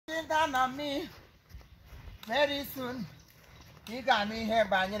looking down on me. Very soon, you got me here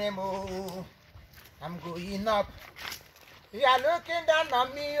banging mo. I'm going up. You are looking down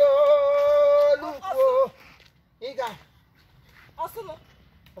on me, oh, look, oh. You got.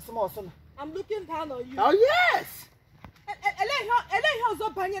 Awesome. I'm looking down on you. Oh, yes.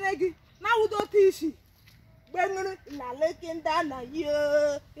 Now we don't teach you. When you're looking down on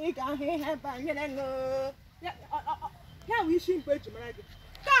you, you can't hear banging. Yeah, we should go to America.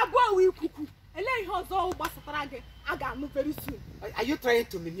 Go, we cuckoo. I got move very soon. Are you trying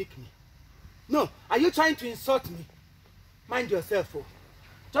to mimic me? No. Are you trying to insult me? Mind yourself, oh.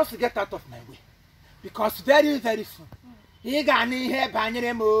 Just get out of my way. Because very, very soon, you got me here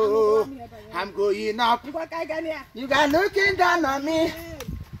banging mo. I'm going up. You got looking down on me.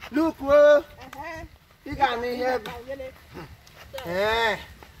 Look, whoa. You got me here. Eh.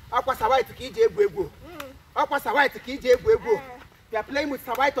 Aqua Sawai to KJ Bwebo. Aqua Sawai to KJ Bwebo. You are playing with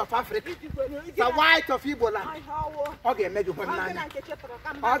the white of Africa. The white of Igbo land. Okay, make you one man.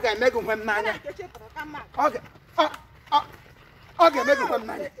 Okay, make you one man. Okay, make you one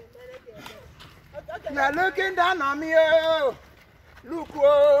man. Now looking down on me, oh. Look,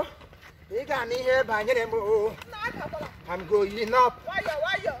 oh. You got me here by your name. I'm going up. Why?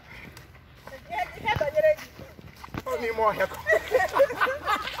 Only more help.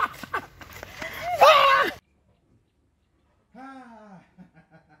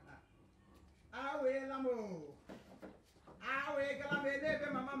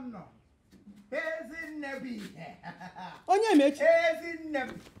 Onye mechi.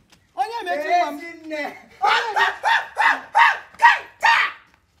 What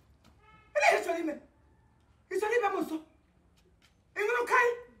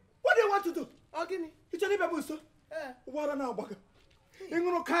do you want to do? It's only babuso. What now, Baka? You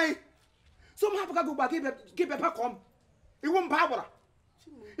know, Kai. Some have to go back, give a pack home. You won't power.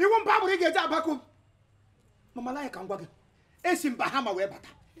 You won't power get that back home. Mamma like I'm working. It's in Bahama, where Bata.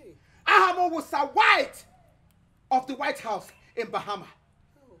 Ahamo was a white of the White House in Bahama.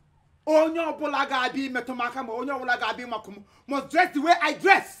 Oh, no, Bolaga be Metomaka, oh, no, Bolaga be Makum must dress the way I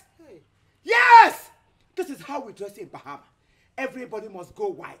dress. Yes! This is how we dress in Bahama. Everybody must go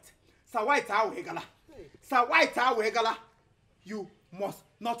white. So white how hegala. So white how hegala. You must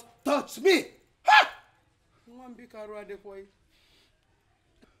not touch me. Ha! One big arrow de boy.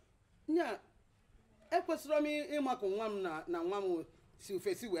 Nya, ekwesromi imako nwam na nwam si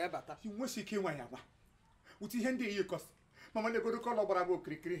ofesi we bata. You wish you came yawa. Uti hende yekos. Mama ne go to color bravo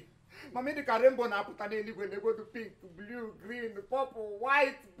krikri. Mama de rainbow na puta na eligwe ne go to pink, blue, green, purple,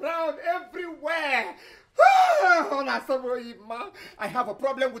 white, brown everywhere. I have a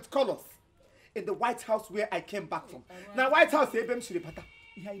problem with colors. In the White House where I came back from. Now White House ebem shiripata.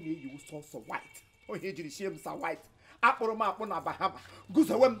 Ihe you saw so white. Oh he jiri shame so white. Akporo ma akpo na Bahama.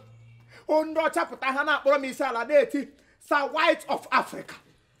 Guzowem. Oh ndo chaputa ha na akporo mi isi ala na-eti. Sir White of Africa.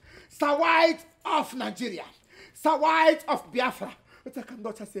 Sir White of Nigeria. Sir White of Biafra. Ota ka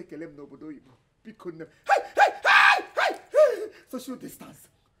ndo cha se kelem n'obodo Igbo. Biko ne. Hey! Social distance.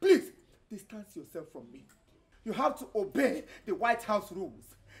 Please distance yourself from me. You have to obey the White House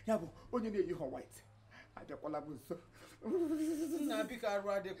rules. Yabo, onye na-eyi her white. Adekwala bụ nso. Na bika arụ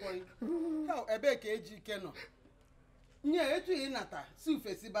adekoi. How ebe ka eji ike no. Nye etu inata si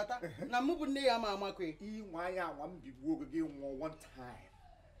ufesi bata na mụ bụ nne ya ma amakwe. I nwa ya anwa mbigbu oge nwa one time.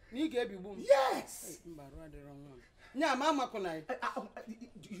 Ni ga-ebigbu m. Yes. Mba arụ adịrọ nwa. Nya ma amakuna.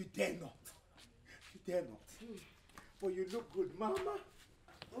 You dare not. You dare not. But you look good, mama.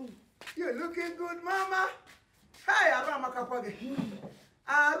 You're looking good, mama. Hey, aru amaka kwage.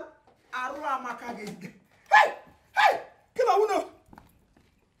 Aru amaka ge. Hey! Kila uno.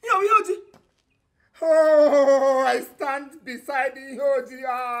 Yoji. Oh, I stand beside Yoji.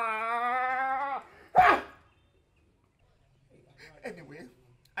 Anyway,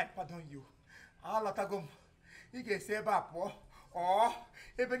 I pardon you. Alatagum. You can say back, or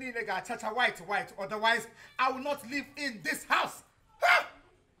even in a chacha white. Otherwise, I will not live in this house.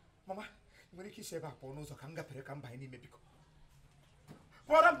 Mama, when you say back, or no, so can get come by any maybe.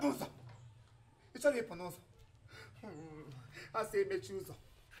 What I'm doing, it's only for no. I say, make choose.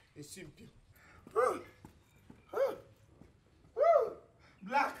 It's simple.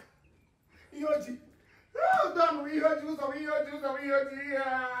 Black. Yoji. Oh, done. We heard you.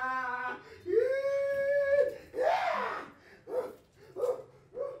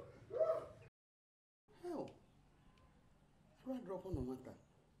 Hell. Drop on the matter.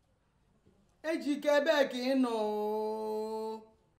 Ejike ebe ka ị nọ